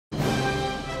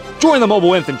Join the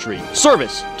Mobile Infantry.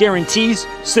 Service guarantees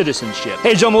citizenship.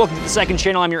 Hey gentlemen, welcome to the second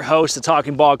channel. I'm your host, the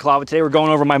Talking Balaclava. Today we're going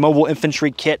over my Mobile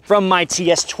Infantry Kit from my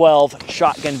TS-12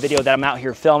 shotgun video that I'm out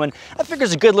here filming. I figure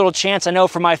it's a good little chance, I know,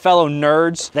 for my fellow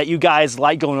nerds that you guys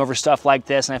like going over stuff like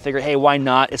this, and I figured, hey, why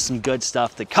not? It's some good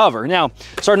stuff to cover. Now,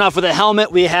 starting off with a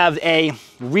helmet, we have a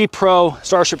Repro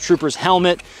Starship Troopers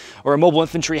helmet, or a Mobile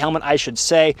Infantry helmet, I should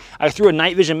say. I threw a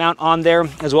night vision mount on there,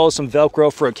 as well as some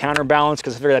Velcro for a counterbalance,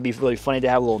 because I figured that'd be really funny to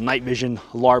have a little night vision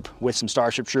LARP with some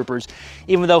Starship Troopers.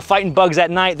 Even though fighting bugs at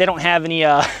night, they don't have any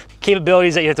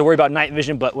capabilities that you have to worry about night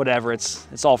vision, but whatever,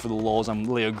 it's all for the lulz. I'm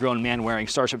really a grown man wearing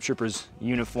Starship Troopers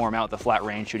uniform out at the flat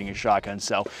range shooting a shotgun,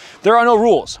 so there are no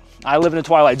rules. I live in a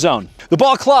twilight zone. The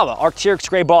balaclava, Arc'teryx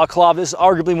gray balaclava. This is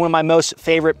arguably one of my most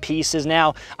favorite pieces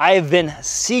now. I have been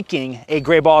seeking a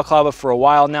gray balaclava for a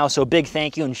while now, so big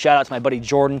thank you and shout out to my buddy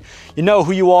Jordan. You know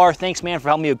who you are. Thanks, man, for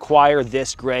helping me acquire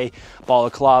this gray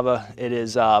balaclava. It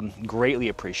is greatly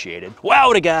appreciated. Wow,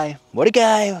 what a guy. What a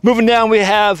guy. Moving down, we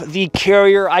have the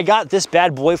carrier. I got this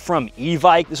bad boy from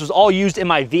Evike. This was all used in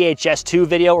my VHS2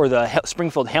 video, or the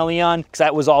Springfield Helion, because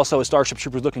that was also a Starship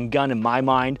Troopers looking gun in my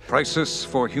mind. Crisis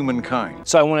for humankind.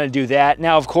 So I wanted to do that.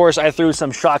 Now, of course, I threw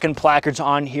some shotgun placards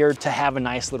on here to have a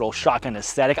nice little shotgun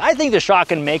aesthetic. I think the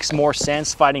shotgun makes more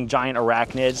sense fighting giant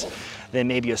arachnids than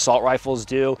maybe assault rifles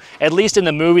do. At least in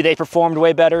the movie, they performed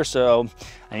way better, so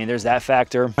I mean, there's that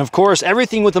factor. Of course,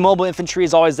 everything with the Mobile Infantry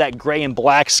is always that gray and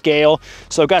black scale.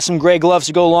 So I've got some gray gloves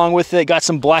to go along with it, got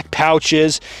some black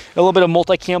pouches, a little bit of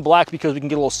multicam black because we can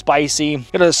get a little spicy.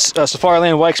 Got a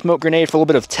Safariland white smoke grenade for a little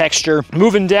bit of texture.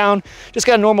 Moving down, just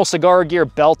got a normal cigar gear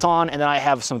belt on, and then I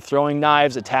have some throwing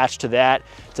knives attached to that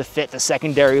to fit the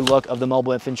secondary look of the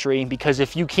Mobile Infantry, because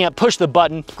if you can't push the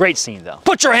button, great scene though.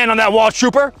 Put your hand on that wall,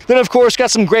 trooper! Then of course, got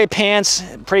some gray pants,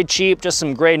 pretty cheap, just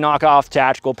some gray knockoff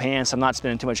tactical pants. I'm not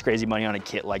spending too much crazy money on a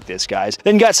kit like this, guys.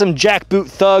 Then got some jackboot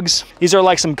thugs. These are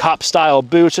like some cop style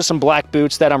boots, just some black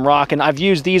boots that I'm rocking. I've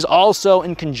used these also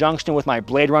in conjunction with my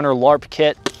Blade Runner LARP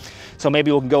kit, so maybe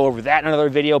we'll go over that in another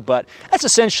video, but that's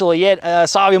essentially it.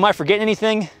 Savi, am I forgetting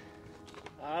anything?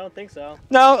 I don't think so.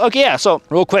 No? Okay, yeah, so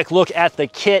real quick look at the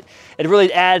kit. It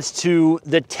really adds to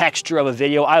the texture of a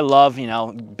video. I love, you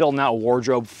know, building out a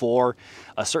wardrobe for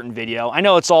a certain video. I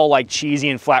know it's all like cheesy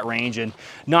and flat range and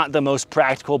not the most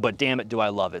practical, but damn it, do I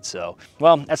love it. So,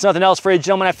 well, that's nothing else for you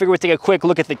gentlemen. I figured we'd take a quick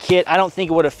look at the kit. I don't think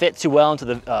it would have fit too well into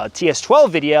the TS-12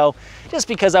 video, just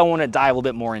because I want to dive a little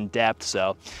bit more in depth,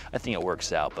 so I think it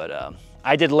works out. But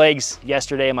I did legs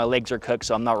yesterday and my legs are cooked,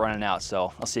 so I'm not running out,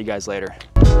 so I'll see you guys later.